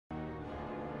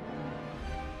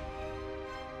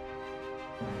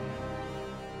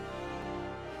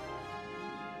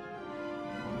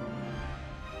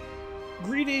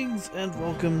Greetings and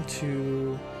welcome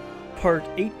to part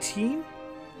 18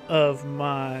 of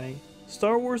my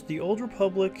Star Wars The Old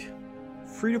Republic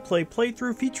free-to-play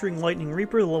playthrough featuring Lightning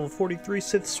Reaper, the level 43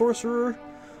 Sith Sorcerer.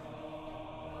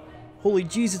 Holy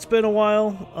jeez, it's been a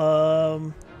while.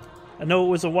 I know it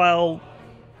was a while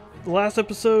the last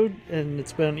episode, and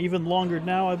it's been even longer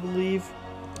now, I believe.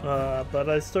 But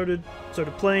I started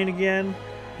playing again,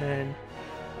 and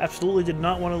absolutely did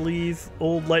not want to leave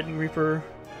old Lightning Reaper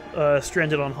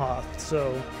stranded on Hoth.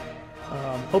 So,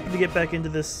 hoping to get back into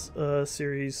this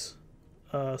series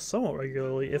somewhat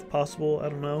regularly, if possible. I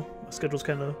don't know. My schedule's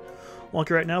kind of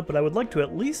wonky right now, but I would like to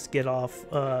at least get off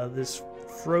this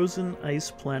frozen ice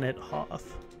planet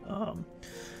Hoth.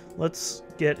 Let's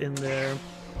get in there.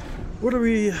 What are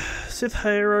we? Sith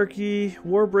hierarchy.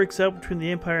 War breaks out between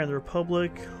the Empire and the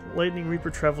Republic. Lightning Reaper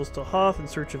travels to Hoth in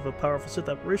search of a powerful Sith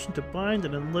apparition to bind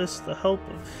and enlist the help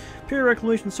of Imperial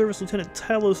Reclamation Service Lieutenant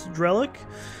Talos Drellic.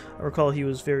 I recall he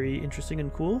was very interesting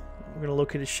and cool. We're going to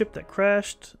locate a ship that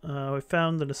crashed. We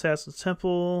found an assassin's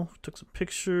temple, took some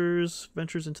pictures,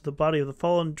 ventures into the body of the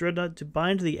fallen dreadnought to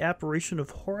bind the apparition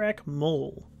of Horak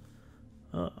Mol.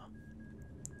 The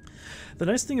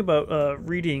nice thing about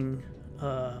reading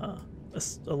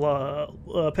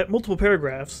multiple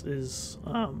paragraphs is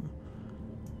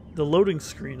the loading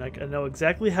screen. I know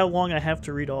exactly how long I have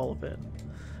to read all of it.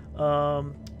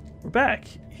 We're back.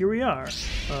 Here we are.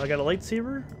 I got a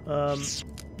lightsaber.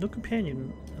 No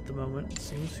companion at the moment, it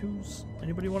seems.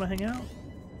 Anybody want to hang out?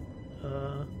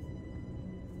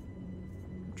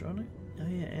 Johnny? Oh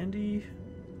yeah, Andy,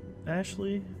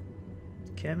 Ashley,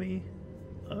 Cammy.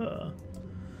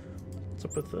 What's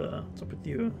up with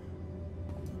you?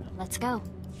 Let's go.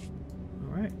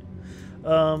 Alright.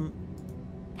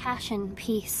 Passion,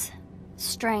 peace,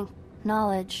 strength,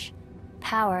 knowledge,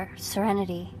 power,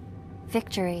 serenity,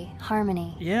 victory,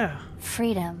 harmony. Yeah.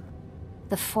 Freedom,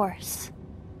 the Force.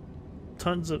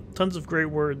 Tons of great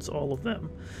words, all of them.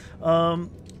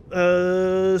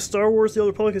 Star Wars The Old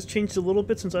Republic has changed a little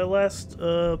bit since I last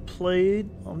played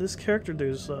on this character.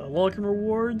 There's login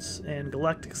rewards and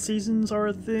galactic seasons are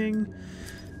a thing.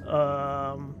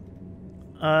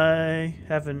 I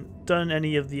haven't done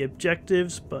any of the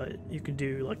objectives, but you can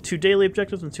do like 2 daily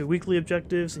objectives and 2 weekly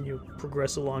objectives, and you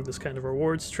progress along this kind of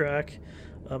rewards track.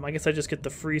 I guess I just get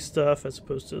the free stuff as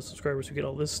opposed to subscribers who get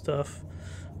all this stuff.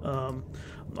 I'm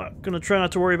not going to try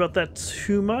not to worry about that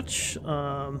too much,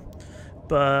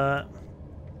 but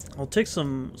I'll take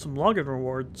some login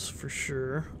rewards for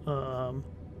sure.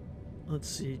 Let's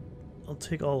see. I'll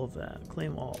take all of that.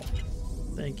 Claim all.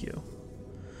 Thank you.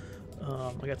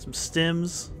 I got some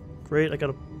stims. Great. I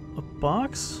got a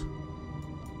box.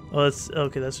 Oh, that's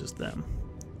okay. That's just them.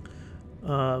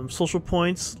 Social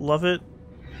points. Love it.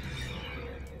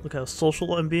 Look how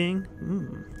social I'm being.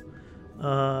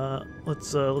 Let's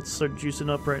start juicing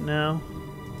up right now.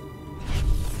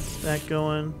 That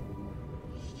going.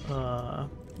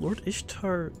 Lord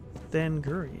Ishtar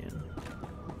Thangurian.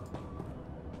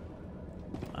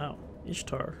 Wow,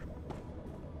 Ishtar.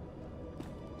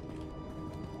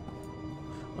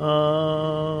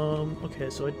 Okay,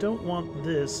 so I don't want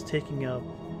this taking up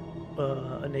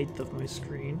an 1/8 of my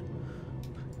screen.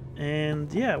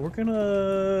 And yeah, we're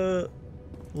gonna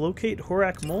locate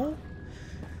Horak Mol.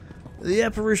 The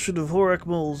apparition of Horak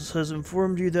Mol has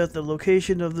informed you that the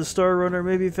location of the Star Runner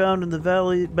may be found in the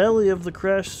belly of the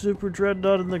crashed Super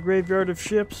Dreadnought in the Graveyard of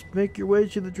Ships. Make your way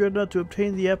to the Dreadnought to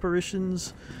obtain the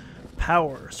apparition's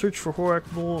power. Search for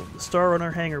Horak Mol in the Star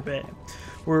Runner hangar bay.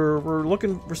 We're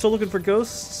still looking for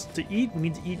ghosts to eat. We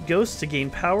need to eat ghosts to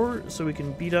gain power so we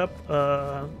can beat up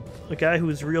a guy who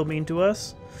is real mean to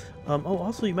us. Oh,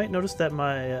 also you might notice that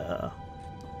my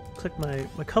looks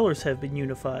like my colors have been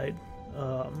unified.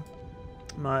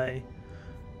 My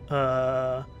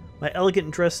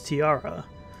elegant dress tiara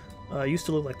used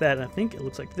to look like that, and I think it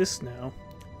looks like this now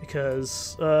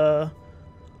because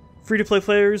free-to-play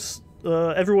players.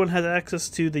 Everyone has access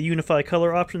to the unify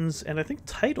color options, and I think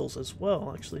titles as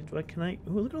well, actually. Ooh,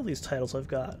 look at all these titles I've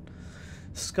got.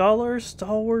 Scholar,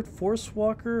 Stalwart, Force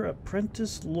Walker,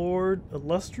 Apprentice, Lord,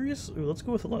 Illustrious? Ooh, let's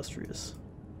go with Illustrious.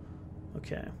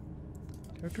 Okay.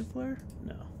 Character player?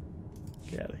 No.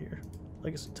 Get out of here.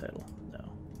 Legacy title?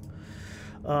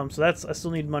 No. So that's... I still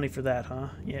need money for that, huh?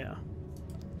 Yeah.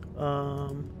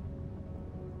 I'm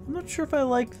not sure if I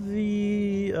like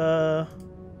the,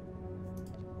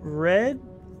 red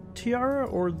tiara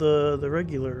or the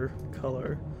regular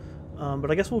color,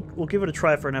 but I guess we'll give it a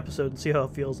try for an episode and see how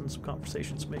it feels in some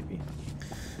conversations maybe.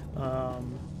 Got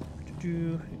the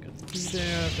key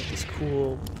there. Got this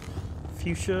cool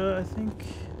fuchsia, I think.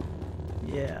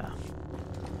 Yeah.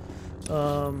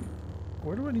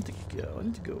 Where do I need to go? I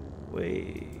need to go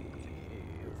way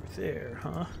over there,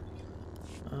 huh?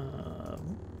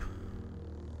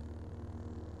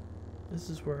 This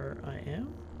is where I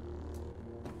am.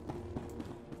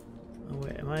 Oh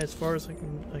wait, am I as far as I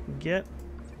can get?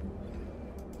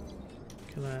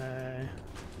 Can I?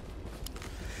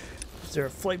 Is there a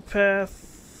flight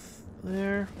path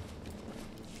there?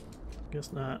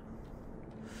 Guess not.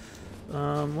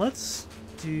 Let's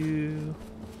do.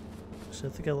 So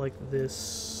I think I like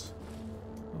this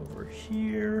over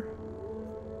here.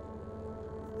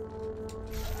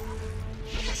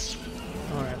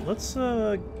 Alright, let's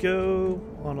go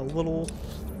on a little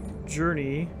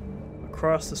journey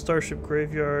across the starship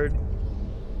graveyard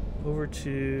over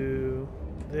to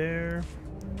there.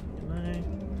 Can I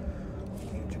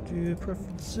do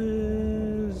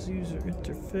preferences, user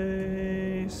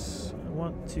interface? I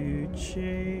want to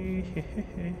change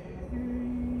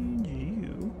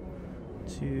you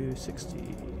to 60.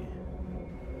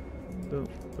 Boom,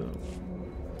 boom.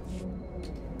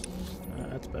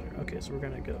 That's better. Okay, so we're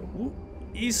gonna go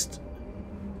east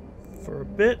for a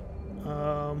bit.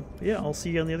 Yeah, I'll see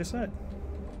you on the other side.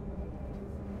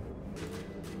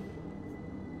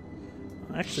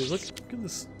 Actually, look at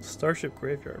this starship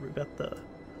graveyard. We've got the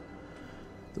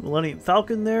Millennium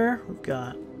Falcon there. We've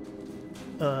got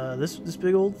this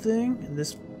big old thing and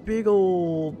this big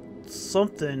old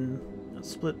something that's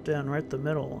split down right the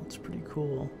middle. It's pretty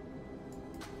cool.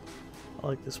 I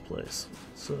like this place.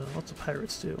 So lots of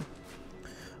pirates too.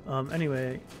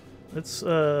 Anyway, let's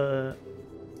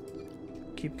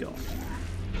keep going.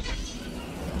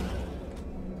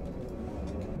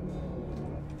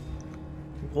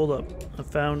 Hold up. I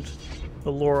found a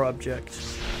lore object.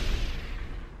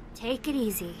 Take it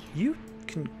easy. You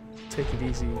can take it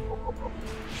easy,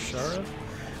 Shara.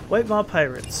 White Maw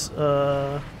Pirates.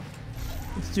 Let's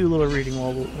do a little reading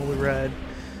while we ride.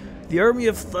 The army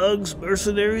of thugs,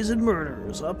 mercenaries, and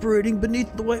murderers operating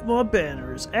beneath the White Maw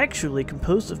banner is actually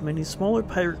composed of many smaller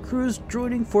pirate crews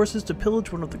joining forces to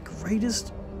pillage one of the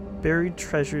greatest buried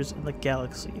treasures in the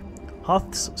galaxy,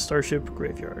 Hoth's Starship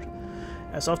Graveyard.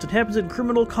 As often happens in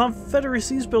criminal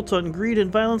confederacies built on greed and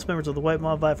violence, members of the White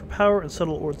Maw vie for power and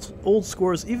settle old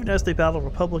scores even as they battle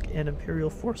Republic and Imperial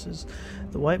forces.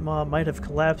 The White Maw might have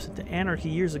collapsed into anarchy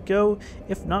years ago,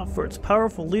 if not for its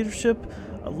powerful leadership,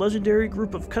 a legendary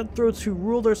group of cutthroats who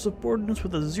rule their subordinates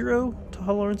with a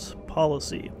zero-tolerance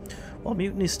policy. While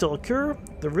mutinies still occur,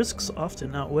 the risks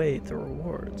often outweigh the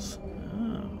rewards.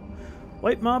 Oh.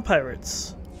 White Maw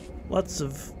Pirates. Lots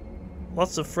of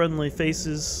friendly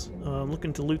faces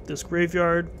looking to loot this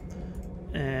graveyard,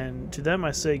 and to them I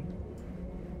say,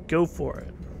 go for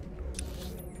it.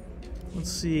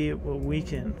 Let's see what we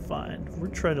can find. We're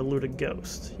trying to loot a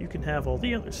ghost. You can have all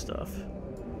the other stuff.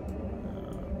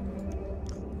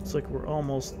 Looks like we're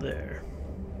almost there.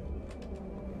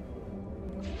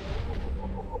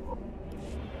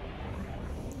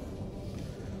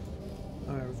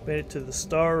 Alright, we've made it to the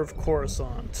Star of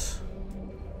Coruscant.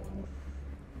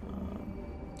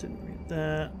 Didn't read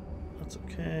that. That's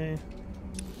okay.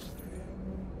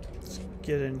 Let's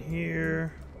get in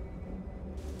here.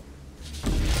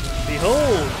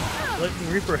 Behold! Lightning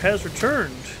Reaper has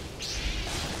returned.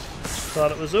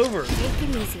 Thought it was over. Take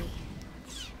it easy.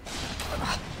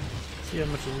 See how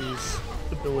much of these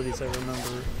abilities I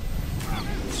remember.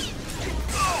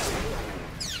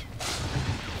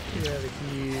 Get out of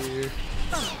here.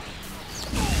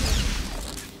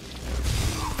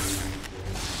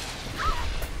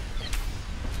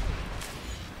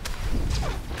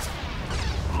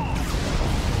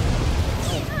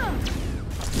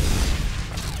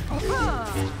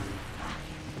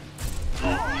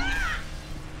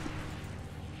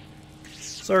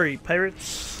 Sorry,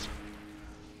 pirates.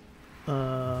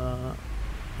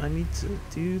 I need to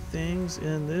do things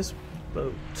in this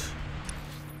boat.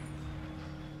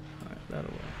 Alright, that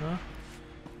away, huh?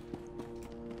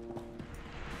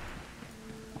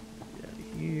 Get out of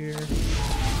here.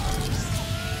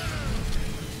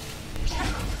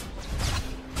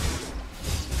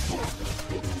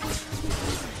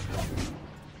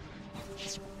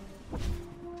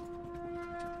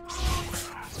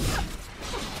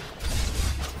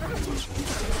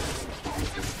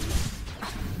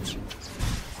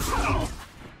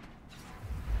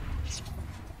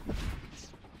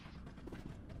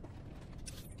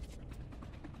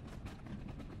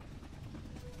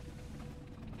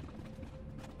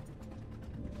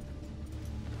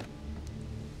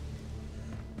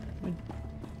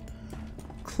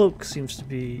 Cloak seems to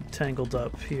be tangled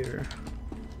up here.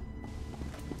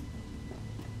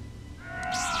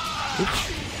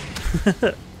 Oops.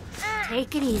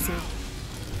 Take it easy.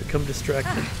 Become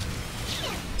distracted.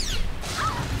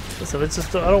 Listen, it's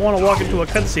just I don't want to walk into a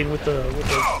cutscene with the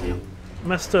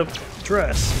messed up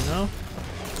dress, you know?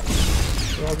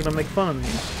 They're all gonna make fun of me.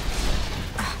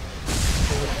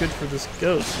 They look good for this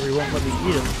ghost, or he won't let me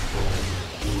eat him.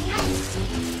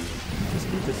 Just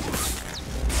need to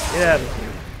get out of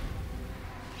here.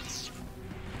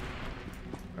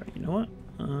 Alright, you know what?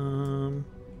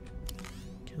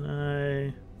 Can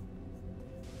I...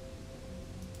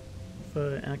 If I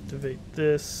activate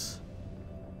this...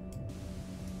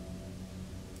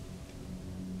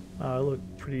 I look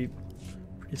pretty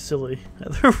silly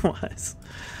otherwise.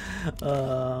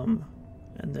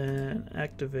 And then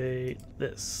activate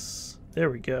this. There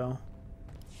we go.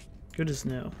 Good as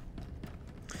new.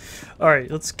 Alright,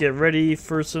 let's get ready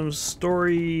for some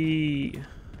story.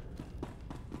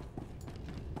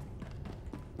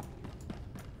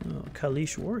 Oh,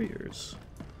 Kalish warriors.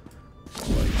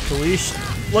 Kalish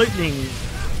lightning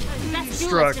Best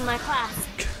struck. duelist in my class.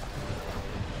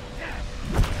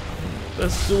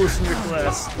 Best duelist in your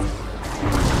class.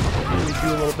 Maybe do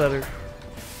a little better.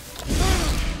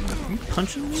 Are you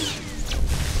punching me?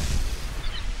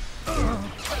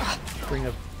 Bring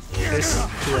a fist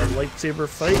to a lightsaber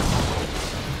fight.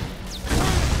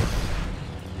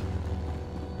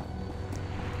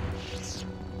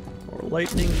 More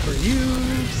lightning for you.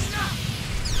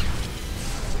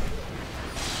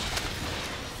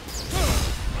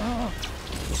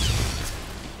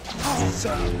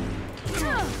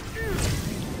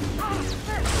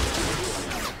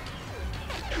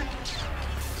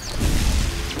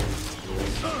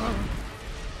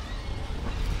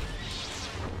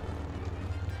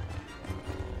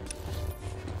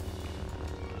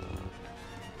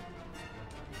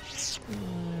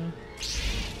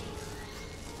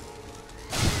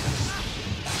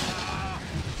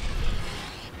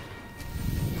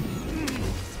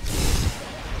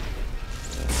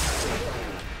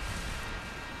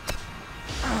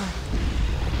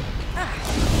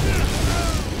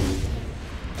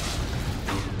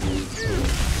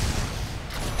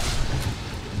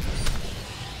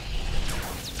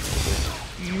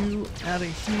 You out of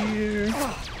here.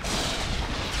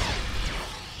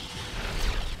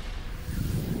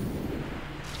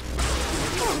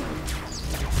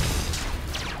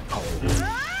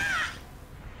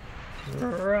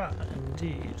 Right,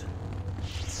 indeed.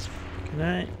 Can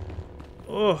I?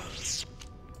 Oh,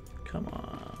 come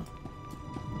on.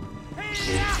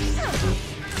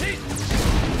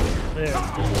 There.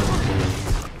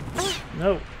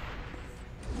 No.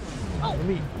 Let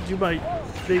me do my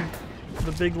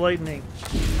the big lightning.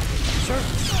 Sure.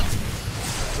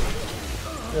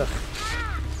 Ugh.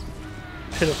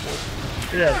 Pitiful.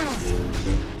 Yeah.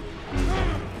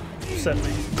 Upset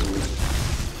me.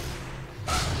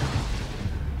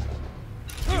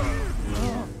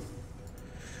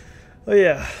 Oh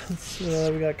yeah,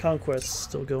 we got conquests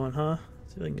still going, huh?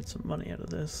 See if I can get some money out of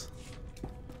this.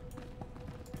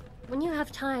 When you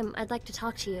have time, I'd like to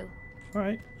talk to you.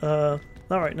 Alright, not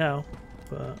right now,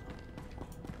 but...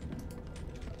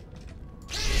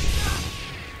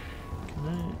 Can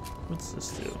I... What's this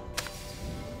do?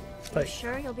 Pipe.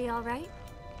 Sure you'll be alright?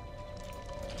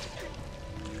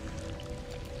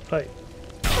 Pipe.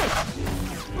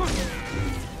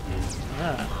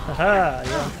 Ah, haha,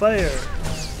 you're on fire!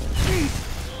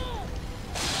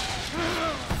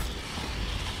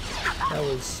 That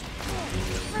was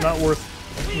not worth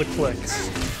the clicks.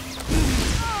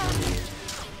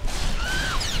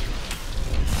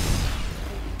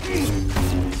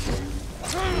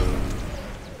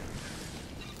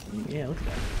 Yeah, look at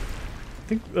that. I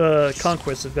think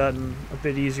conquests have gotten a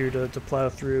bit easier to plow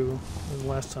through than the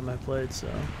last time I played, so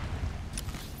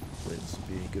this would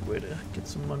be a good way to get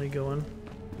some money going.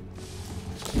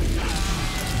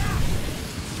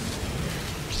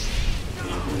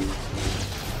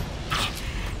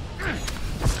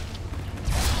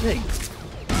 Hey,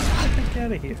 get the heck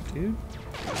out of here, dude.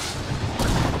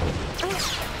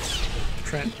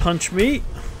 Try and punch me.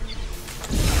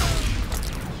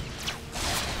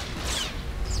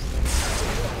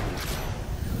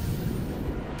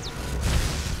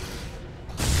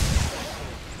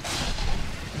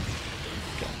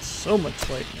 Got so much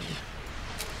lightning.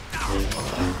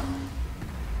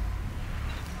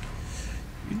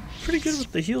 You're pretty good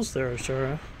with the heals there,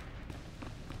 Ashara.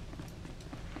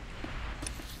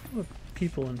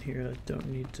 People in here that don't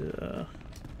need to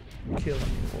kill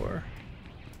anymore.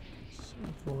 So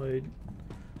avoid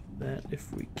that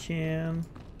if we can.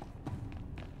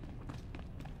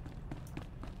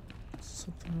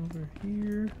 Something over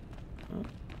here. Oh.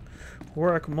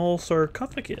 Warwick Mole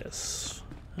sarcophagus.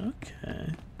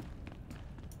 Okay.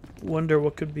 wonder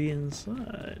what could be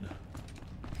inside.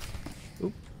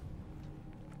 Oop.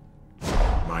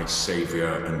 My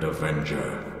savior and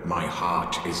avenger, my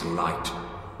heart is light,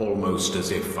 almost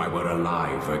as if I were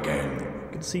alive again.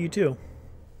 Good to see you too.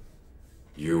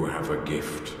 You have a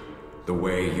gift. The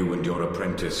way you and your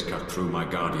apprentice cut through my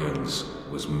guardians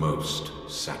was most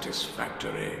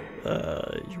satisfactory.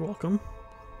 You're welcome.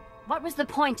 What was the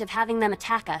point of having them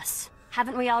attack us?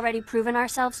 Haven't we already proven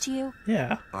ourselves to you?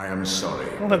 Yeah. I am sorry,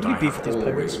 I'll but have I you beef with have these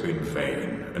always pirates. been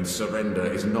vain, and surrender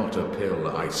is not a pill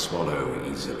I swallow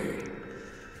easily.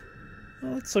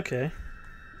 Well, it's okay.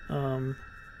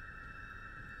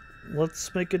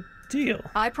 Let's make a deal.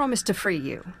 I promise to free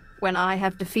you when I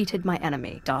have defeated my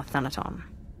enemy, Darth Thanaton.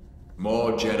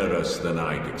 More generous than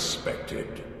I'd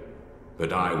expected.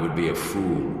 But I would be a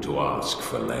fool to ask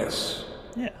for less.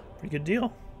 Yeah, pretty good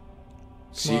deal.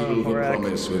 Seal the Horak.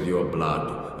 promise with your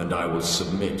blood, and I will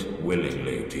submit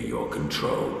willingly to your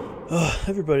control. Ugh,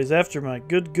 everybody's after my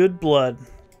good blood.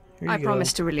 Here you I go.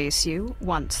 promise to release you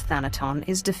once Thanaton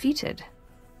is defeated.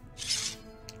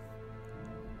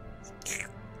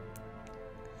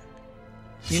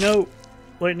 You know,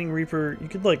 Lightning Reaper, you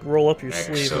could like roll up your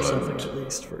sleeve or something Excellent. at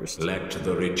least first. Let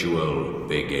the ritual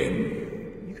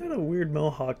begin. You got a weird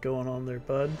mohawk going on there,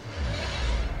 bud.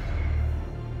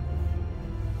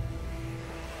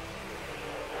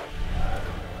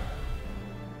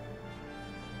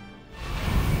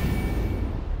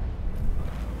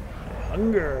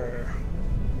 Hunger.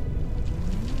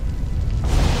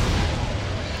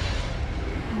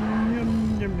 Yum,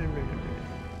 yum, yum, yum, yum.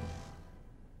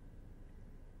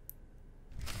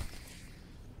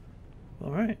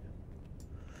 All right.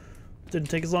 Didn't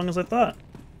take as long as I thought.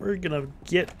 We're gonna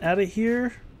get out of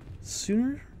here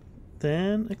sooner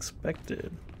than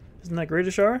expected. Isn't that great,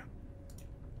 Ashara?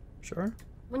 Sure.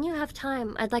 When you have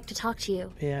time, I'd like to talk to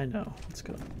you. Yeah, I know. Let's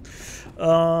go.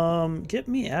 Get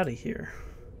me out of here.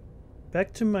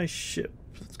 Back to my ship.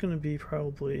 It's gonna be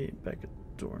probably back at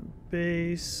Dorn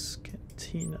Base,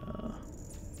 Cantina.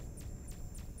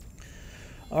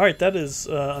 Alright, that is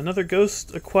another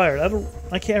ghost acquired.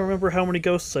 I can't remember how many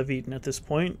ghosts I've eaten at this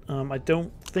point. I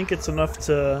don't think it's enough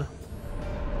to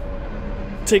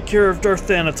take care of Darth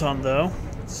Thanaton, though.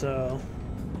 So,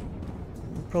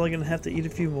 I'm probably gonna have to eat a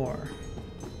few more.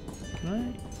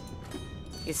 Can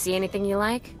You see anything you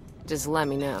like? Just let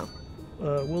me know.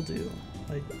 will do.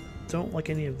 I don't like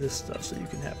any of this stuff, so you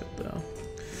can have it,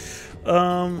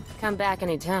 though. Come back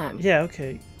anytime. Yeah,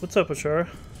 okay. What's up, Ashara?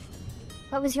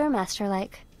 What was your master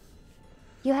like?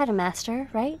 You had a master,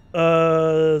 right?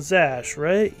 Zash,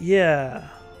 right? Yeah.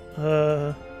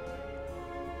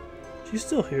 She's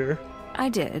still here. I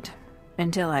did,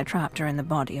 until I trapped her in the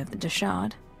body of the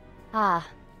Deshard. Ah,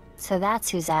 so that's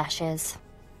who Zash is.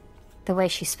 The way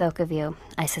she spoke of you,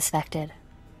 I suspected.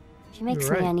 She makes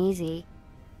You're me right. uneasy.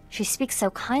 She speaks so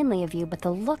kindly of you, but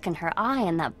the look in her eye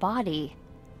and that body...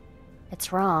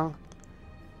 It's wrong.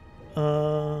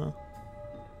 Don't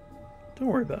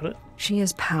worry about it. She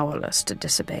is powerless to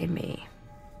disobey me.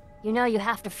 You know you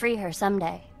have to free her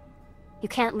someday. You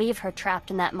can't leave her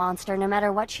trapped in that monster no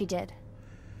matter what she did.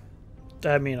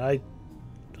 I mean,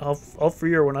 I'll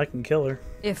free her when I can kill her.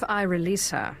 If I release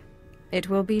her, it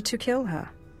will be to kill her.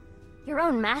 Your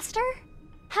own master?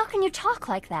 How can you talk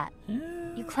like that?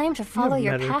 You claim to follow haven't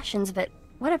your met her. passions, but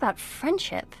what about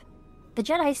friendship? The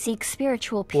Jedi seek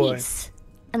spiritual Boy. peace,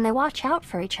 and they watch out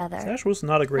for each other. Zash was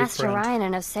not a great Master friend. Ryan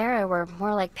and Osera were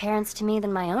more like parents to me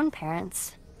than my own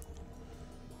parents.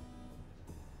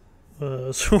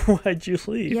 So why'd you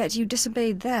leave? Yet you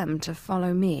disobeyed them to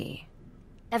follow me.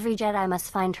 Every Jedi must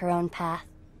find her own path.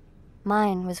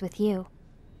 Mine was with you.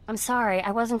 I'm sorry,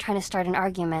 I wasn't trying to start an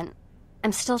argument.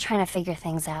 I'm still trying to figure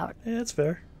things out. Yeah, that's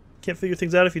fair. Can't figure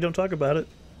things out if you don't talk about it.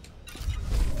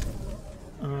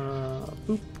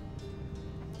 Boop.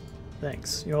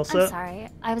 Thanks. You all set? I'm sorry,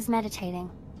 I was meditating.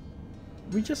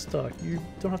 We just talked. You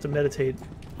don't have to meditate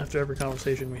after every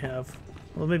conversation we have.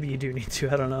 Well, maybe you do need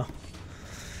to. I don't know.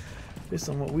 Based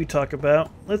on what we talk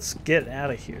about, let's get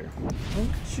out of here. Look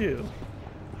at you.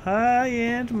 High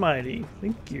and mighty.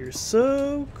 Think you're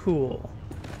so cool.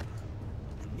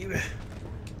 Yeah.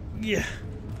 Yeah.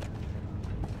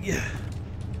 Yeah.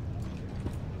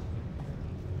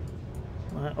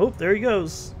 Oh, there he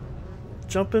goes.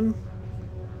 Jumping.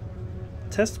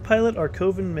 Test pilot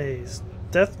Arkovan Maze.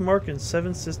 Death mark in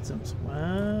 7 systems.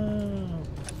 Wow.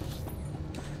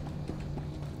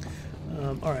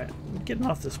 Alright, I'm getting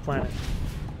off this planet.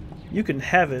 You can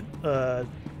have it,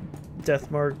 Death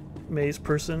mark Maze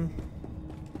person.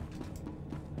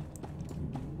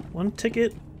 1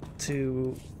 ticket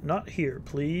to not here,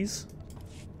 please.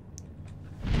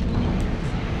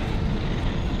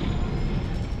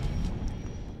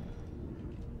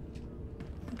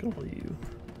 Look at all you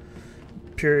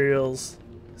Imperials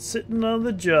sitting on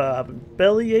the job and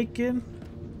belly aching.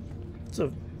 It's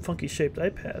a funky shaped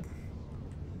iPad.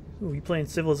 Ooh, you playing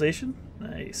Civilization?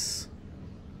 Nice.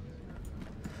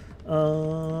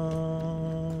 Gotta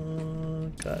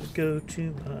go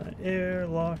to my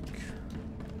airlock.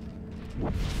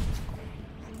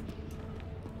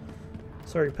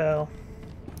 Sorry, pal.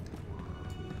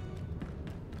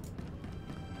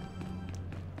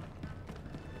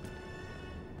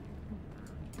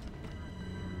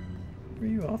 Where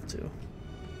are you off to?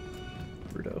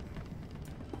 Weirdo.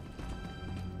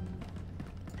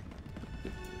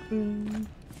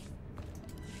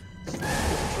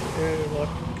 Airlock.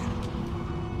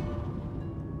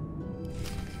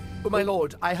 Oh, my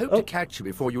lord, I hope to catch you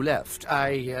before you left.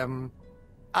 I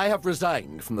have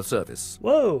resigned from the service.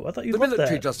 Whoa, I thought you The loved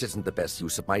military that. just isn't the best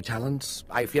use of my talents.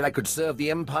 I feel I could serve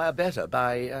the Empire better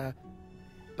by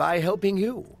helping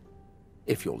you.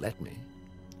 If you'll let me.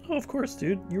 Oh, of course,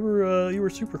 dude. You were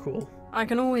super cool. I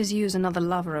can always use another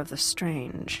lover of the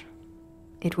strange.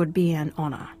 It would be an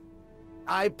honor.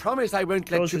 I promise I won't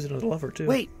I let was you... using another lover, too.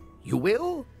 Wait, you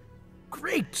will?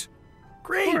 Great.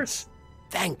 Great. Of course.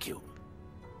 Thank you.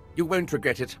 You won't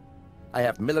regret it. I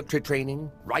have military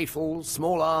training, rifles,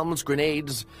 small arms,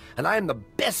 grenades, and I am the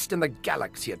best in the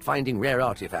galaxy at finding rare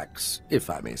artifacts, if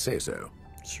I may say so.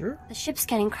 Sure. The ship's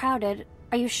getting crowded.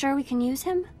 Are you sure we can use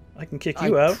him? I can kick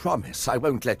you out. I promise I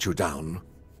won't let you down.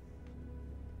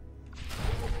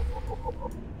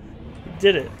 We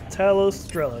did it. Talos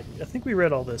Strelic. I think we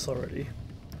read all this already.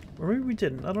 Or maybe we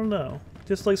didn't. I don't know.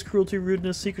 Dislikes cruelty,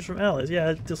 rudeness, secrets from allies. Yeah,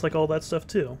 I dislike all that stuff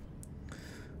too.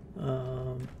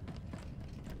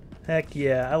 Heck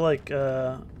yeah, I like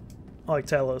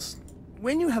Talos.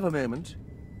 When you have a moment,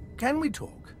 can we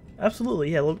talk?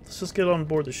 Absolutely, yeah. Let's just get on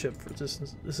board the ship. For this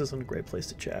isn't a great place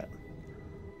to chat.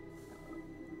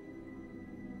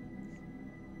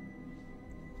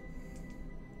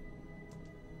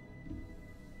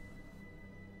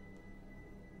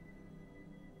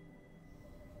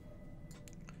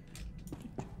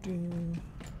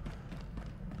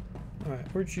 Alright,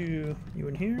 where'd you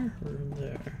in here or in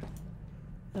there?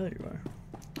 Oh, there you are.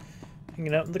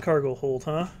 Hanging out in the cargo hold,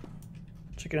 huh?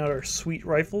 Checking out our sweet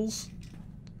rifles.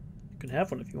 You can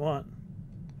have one if you want.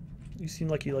 You seem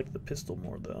like you like the pistol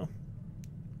more, though.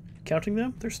 Counting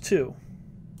them? There's 2.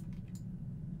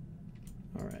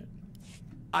 Alright.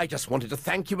 I just wanted to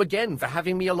thank you again for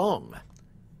having me along.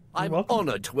 I'm welcome.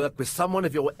 honored to work with someone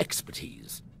of your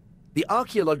expertise. The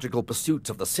archaeological pursuits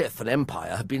of the Sith and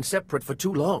Empire have been separate for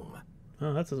too long.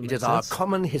 Oh, that doesn't It make is our sense.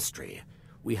 common history.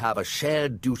 We have a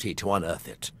shared duty to unearth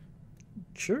it.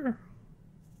 Sure.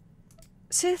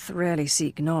 Sith rarely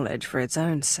seek knowledge for its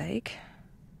own sake.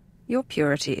 Your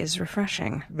purity is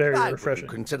refreshing. Very I refreshing.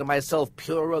 wouldn't consider myself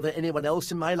purer than anyone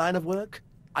else in my line of work.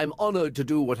 I'm honored to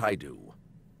do what I do.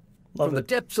 Love From the it.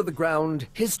 depths of the ground,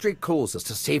 history calls us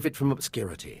to save it from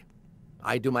obscurity.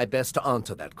 I do my best to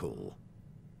answer that call.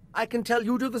 I can tell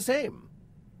you do the same.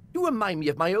 You remind me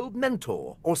of my old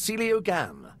mentor, Orsilio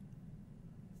Gan.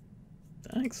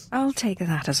 Thanks. I'll take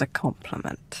that as a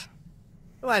compliment.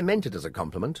 Oh, I meant it as a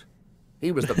compliment.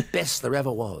 He was the best there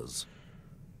ever was.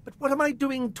 But what am I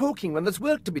doing talking when there's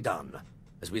work to be done?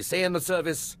 As we say in the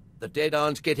service, the dead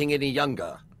aren't getting any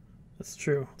younger. That's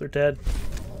true. They're dead.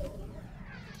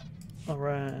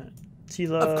 Alright.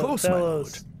 Tila, Of course, my Talos.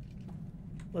 lord.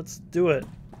 Let's do it.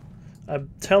 I'm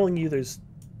telling you, there's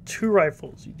 2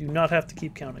 rifles. You do not have to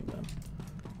keep counting them.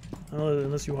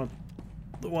 Unless you want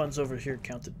the ones over here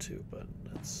counted too, but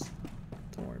that's...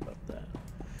 Don't worry about that.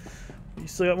 You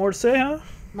still got more to say, huh?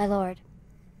 My lord,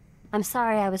 I'm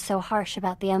sorry I was so harsh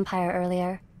about the Empire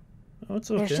earlier. Oh, it's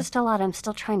okay. There's just a lot I'm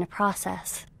still trying to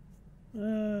process.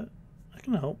 I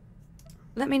can help.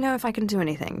 Let me know if I can do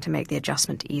anything to make the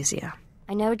adjustment easier.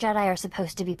 I know Jedi are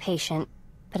supposed to be patient,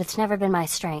 but it's never been my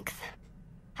strength.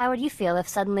 How would you feel if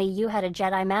suddenly you had a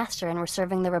Jedi Master and were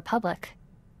serving the Republic?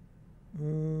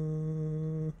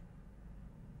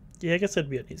 Yeah, I guess that'd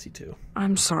be uneasy too.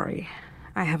 I'm sorry.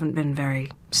 I haven't been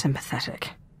very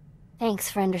sympathetic.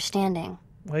 Thanks for understanding.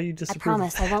 Why do you I disapprove of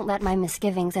promise that? I won't let my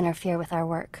misgivings interfere with our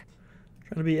work.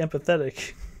 Trying to be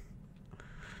empathetic.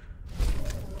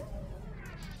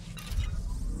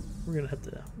 We're gonna have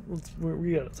to...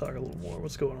 we gotta talk a little more.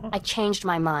 What's going on? I changed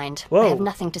my mind. Whoa. I have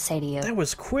nothing to say to you. That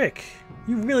was quick.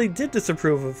 You really did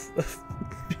disapprove of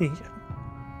me.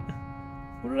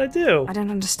 What did I do? I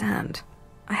don't understand.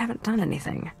 I haven't done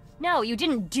anything. No, you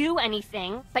didn't do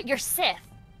anything, but you're Sith.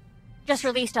 Just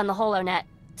released on the HoloNet.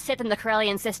 Sith in the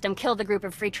Corellian system killed a group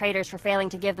of free traders for failing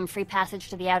to give them free passage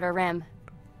to the Outer Rim.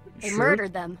 They Sure?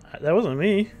 murdered them. That wasn't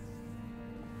me.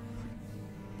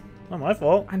 Not my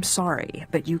fault. I'm sorry,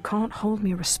 but you can't hold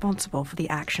me responsible for the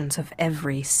actions of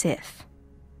every Sith.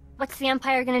 What's the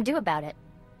Empire gonna do about it?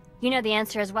 You know the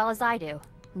answer as well as I do.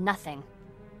 Nothing.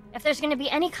 If there's gonna be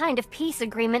any kind of peace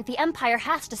agreement, the Empire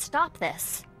has to stop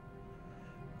this.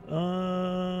 It's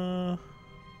a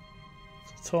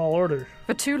tall order.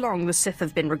 For too long, the Sith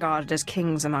have been regarded as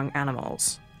kings among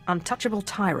animals, untouchable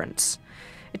tyrants.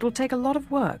 It will take a lot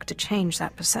of work to change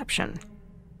that perception.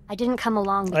 I didn't come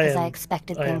along because I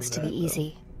expected things to be though.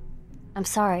 easy. I'm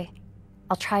sorry.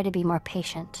 I'll try to be more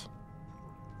patient.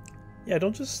 Yeah,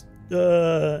 don't just,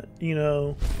 tell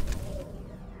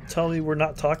me we're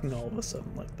not talking all of a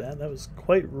sudden like that. That was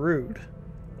quite rude,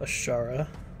 Ashara.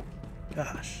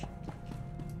 Gosh.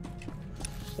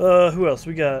 Who else?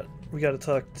 We got to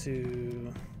talk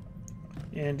to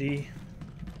Andy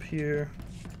up here.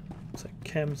 Looks like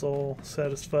Kem's all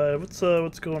satisfied. What's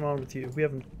going on with you? We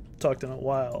haven't talked in a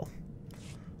while.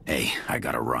 Hey, I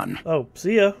gotta run. Oh,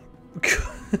 see ya.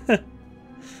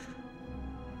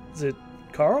 Is it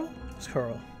Carl? Who's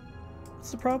Carl?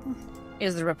 What's the problem?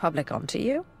 Is the Republic onto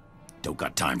you? Don't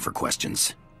got time for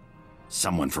questions.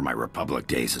 Someone from my Republic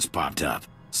days has popped up.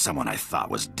 Someone I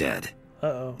thought was dead.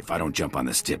 Uh-oh. If I don't jump on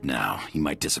this tip now, he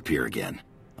might disappear again.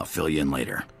 I'll fill you in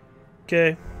later.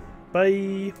 Okay.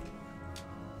 Bye.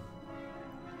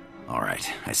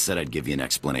 Alright, I said I'd give you an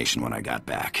explanation when I got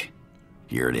back.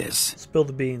 Here it is. Spill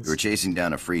the beans. We were chasing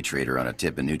down a free trader on a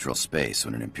tip in neutral space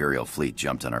when an Imperial fleet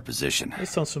jumped on our position. That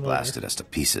sounds familiar. Blasted us to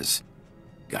pieces.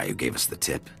 Guy who gave us the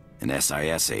tip, an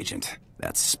SIS agent.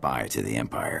 That's spy to the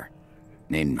Empire.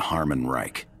 Named Harmon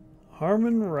Reich.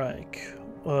 Harmon Reich.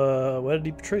 Why did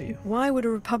he betray you? Why would a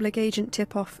Republic agent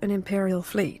tip off an Imperial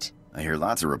fleet? I hear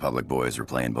lots of Republic boys are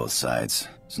playing both sides.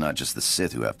 It's not just the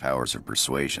Sith who have powers of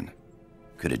persuasion.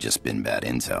 Could have just been bad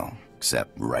intel,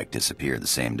 except Reich disappeared the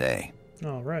same day.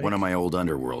 All right. One of my old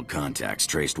underworld contacts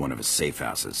traced one of his safe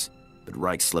houses, but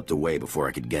Reich slipped away before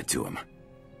I could get to him.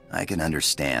 I can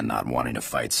understand not wanting to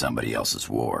fight somebody else's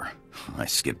war. I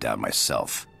skipped out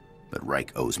myself, but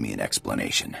Reich owes me an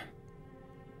explanation.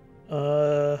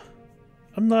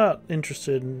 I'm not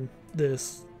interested in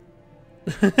this.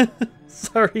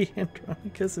 Sorry,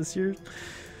 Andronicus, it's yours.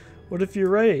 What if you're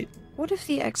right? What if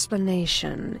the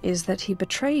explanation is that he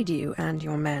betrayed you and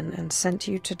your men and sent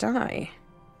you to die?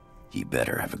 He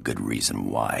better have a good reason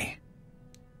why.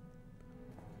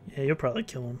 Yeah, you'll probably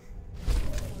kill him.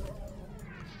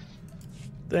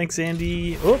 Thanks,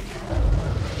 Andy. Oh!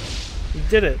 You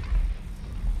did it.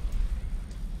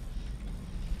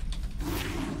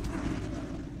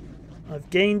 I've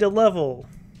gained a level.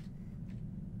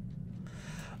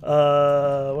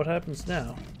 What happens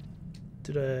now?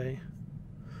 Did I...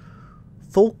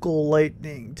 Focal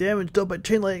lightning. Damage dealt by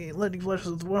chain lightning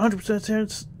flashes with 100%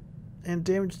 chance, and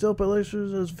damage dealt by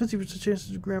lasers has 50% chance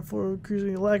to grant for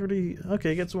increasing alacrity.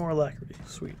 Okay, get some more alacrity.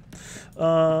 Sweet.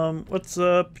 What's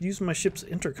up? Use my ship's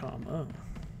intercom. Oh.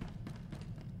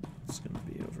 It's gonna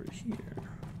be over here.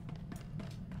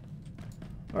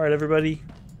 Alright, everybody.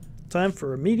 Time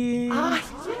for a meeting. Ah,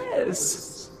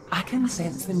 yes. I can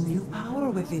sense the new power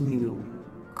within you.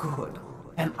 Good.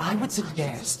 And I would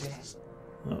suggest...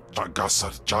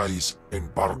 Tagasar Jais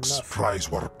embarks prize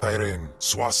war Tyren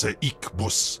Swase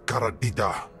Ikbus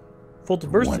Karadida. Full to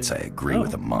bursting. Once I agree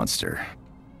with a monster,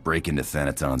 break into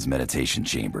Thanaton's meditation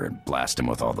chamber and blast him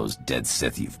with all those dead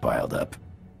Sith you've piled up.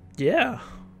 Yeah,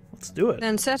 let's do it.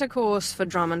 Then set a course for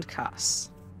Drummond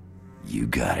Cuss. You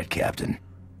got it, Captain.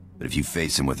 But if you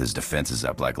face him with his defenses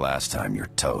up like last time, you're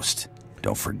toast.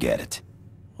 Don't forget it.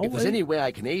 If there's any way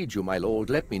I can aid you, my lord,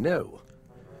 let me know.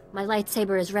 My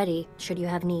lightsaber is ready, should you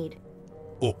have need.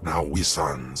 Up now, we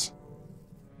sons.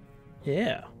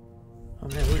 Yeah. Oh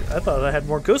man, I thought I had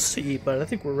more ghosts to eat, but I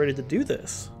think we're ready to do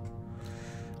this.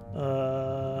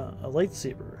 A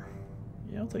lightsaber.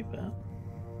 Yeah, I'll take that.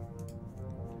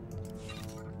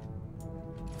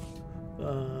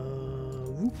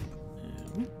 Whoop.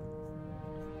 And whoop.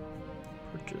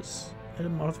 Purchase.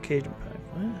 Item modification pack.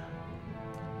 What?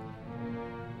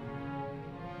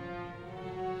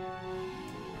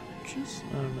 Purchase?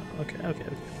 I don't know. Okay. I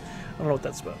don't know what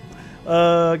that's about.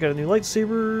 Got a new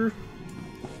lightsaber.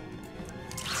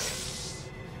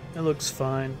 That looks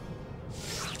fine.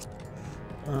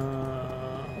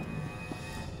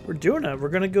 We're doing it. We're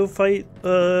gonna go fight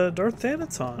Darth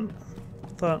Thanaton.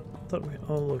 Thought we.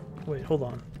 Oh look. Wait. Hold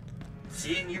on.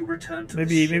 Seeing you return to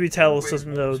maybe Talos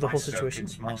doesn't know the whole situation.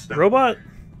 Robot.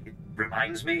 It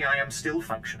reminds me I am still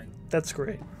functioning. That's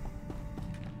great.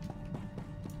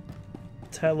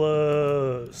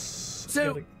 Talos.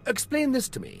 So, explain this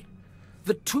to me.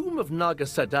 The tomb of Naga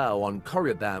Sadao on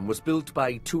Korriban was built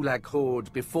by Tulak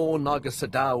Horde before Naga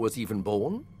Sadao was even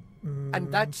born?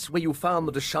 And that's where you found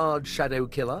the Deshard Shadow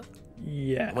Killer?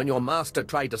 Yeah. When your master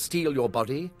tried to steal your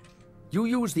body, you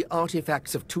used the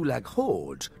artifacts of Tulag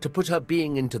Horde to put her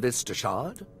being into this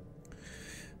Deshard?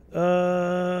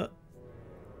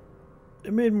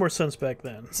 It made more sense back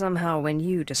then. Somehow, when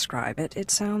you describe it,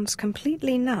 it sounds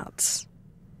completely nuts.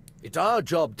 It's our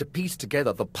job to piece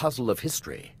together the puzzle of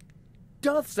history.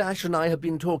 Darth Zash and I have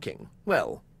been talking.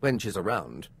 Well, when she's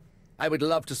around. I would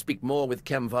love to speak more with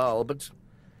Kemval, but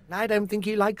I don't think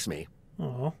he likes me.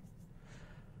 Oh.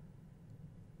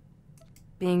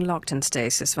 Being locked in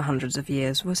stasis for hundreds of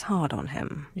years was hard on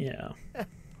him. Yeah. Do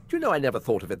you know I never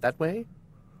thought of it that way?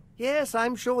 Yes,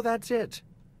 I'm sure that's it.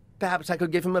 Perhaps I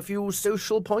could give him a few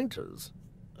social pointers.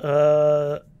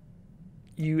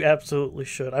 You absolutely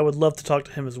should. I would love to talk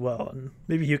to him as well, and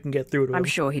maybe you can get through to him. I'm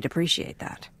sure he'd appreciate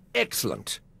that.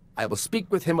 Excellent. I will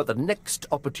speak with him at the next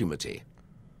opportunity.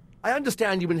 I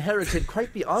understand you inherited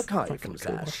quite the archive from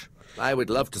Zash. I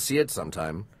would love to see it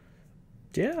sometime.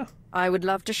 Yeah. I would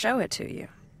love to show it to you.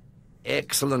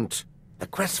 Excellent. The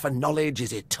quest for knowledge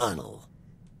is eternal.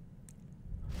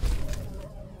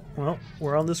 Well,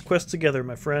 we're on this quest together,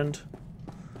 my friend.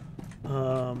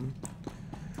 Well,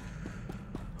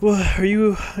 are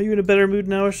you in a better mood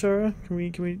now, Ashara? Can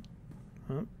we?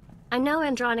 Huh? I know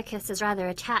Andronicus is rather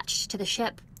attached to the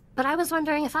ship, but I was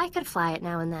wondering if I could fly it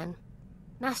now and then.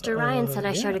 Master Ryan said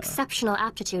I showed exceptional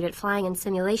aptitude at flying and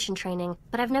simulation training,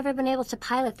 but I've never been able to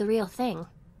pilot the real thing.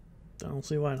 I don't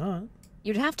see why not.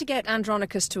 You'd have to get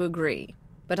Andronicus to agree,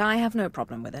 but I have no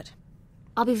problem with it.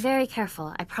 I'll be very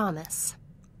careful, I promise.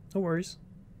 No worries.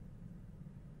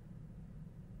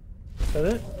 Is that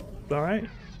it? All right.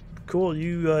 Cool.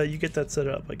 You get that set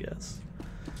up, I guess.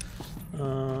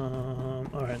 All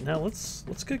right. Now let's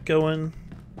get going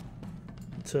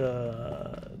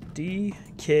to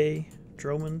D.K.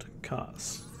 Dromund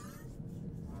Kaas.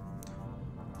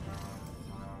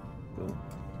 Boom.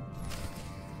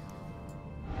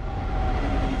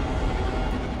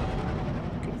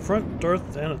 Confront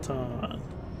Darth Thanaton.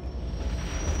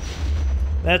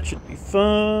 That should be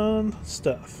fun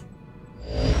stuff.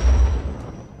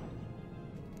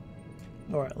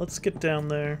 Alright, let's get down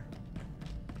there.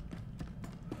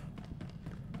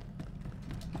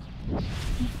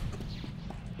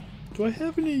 Do I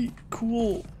have any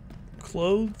cool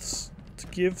clothes to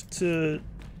give to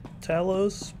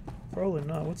Talos? Probably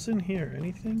not. What's in here?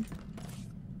 Anything?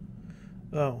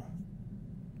 Oh.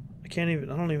 I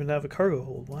don't even have a cargo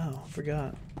hold. Wow, I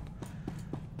forgot.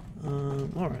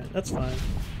 Alright, that's fine.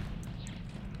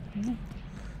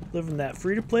 Living that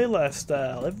free-to-play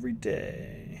lifestyle every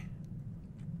day.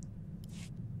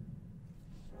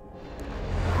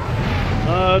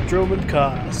 Dromund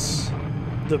Kaas.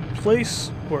 The place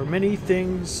where many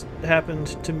things happened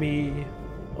to me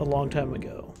a long time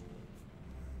ago.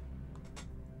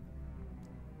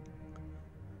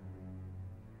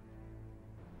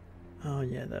 Oh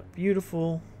yeah, that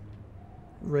beautiful,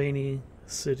 rainy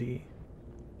city.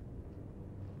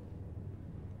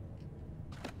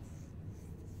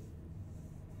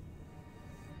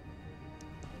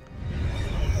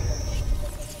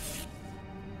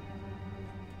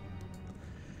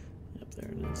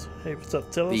 Hey, what's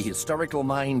up, tell us? The historical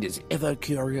mind is ever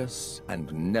curious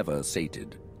and never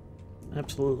sated.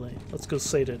 Absolutely. Let's go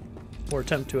sated. Or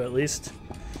attempt to, at least.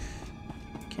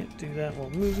 Can't do that while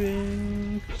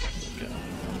moving. There we go.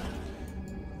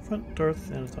 Front Darth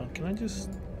Thanaton. Can I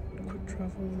just quick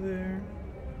travel there?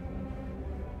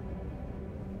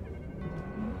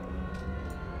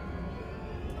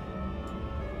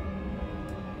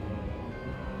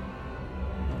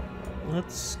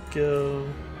 Let's go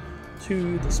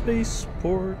to the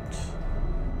spaceport.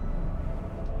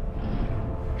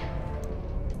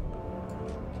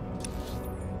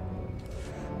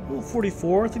 Level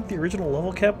 44. I think the original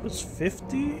level cap was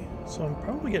 50, so I'm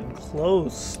probably getting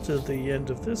close to the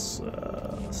end of this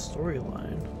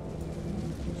storyline.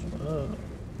 Oh,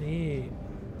 neat. Here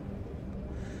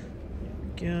we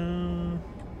go.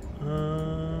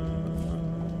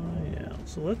 Yeah.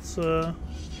 So let's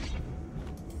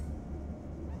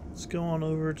go on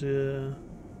over to.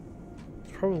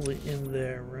 It's probably in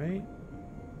there, right?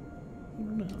 I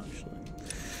don't know, actually.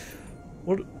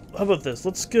 What? How about this?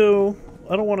 Let's go.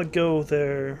 I don't want to go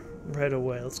there right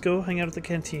away. Let's go hang out at the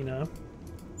cantina.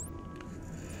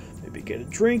 Maybe get a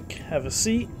drink, have a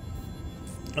seat,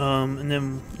 and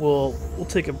then we'll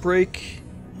take a break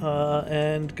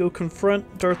and go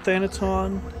confront Darth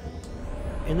Thanaton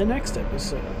in the next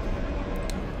episode.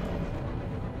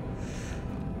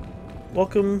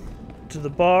 Welcome to the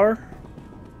bar,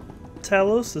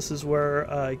 Talos. This is where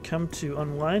I come to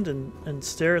unwind and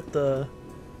stare at the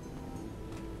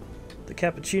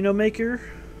cappuccino maker.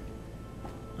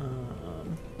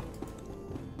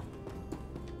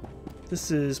 This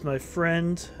is my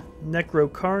friend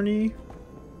Necro Carney.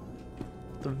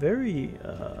 The very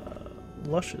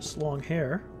luscious long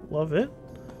hair. Love it.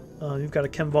 You've got a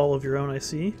chem ball of your own, I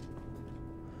see.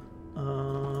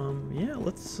 Yeah,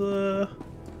 let's where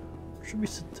should we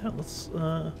sit down? Let's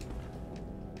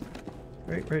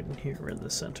right in here, we're in the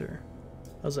center.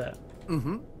 How's that?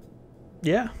 Mm-hmm.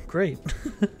 Yeah, great.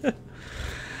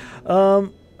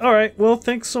 Alright, well,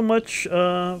 thanks so much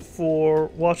for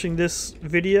watching this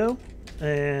video,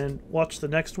 and watch the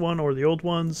next one or the old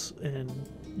ones, and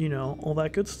you know, all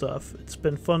that good stuff. It's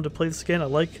been fun to play this again. I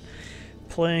like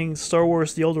playing Star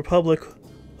Wars The Old Republic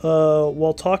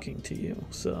while talking to you,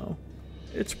 so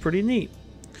it's pretty neat.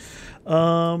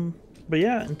 But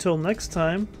yeah, until next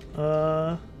time,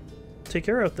 take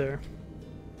care out there.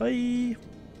 Bye!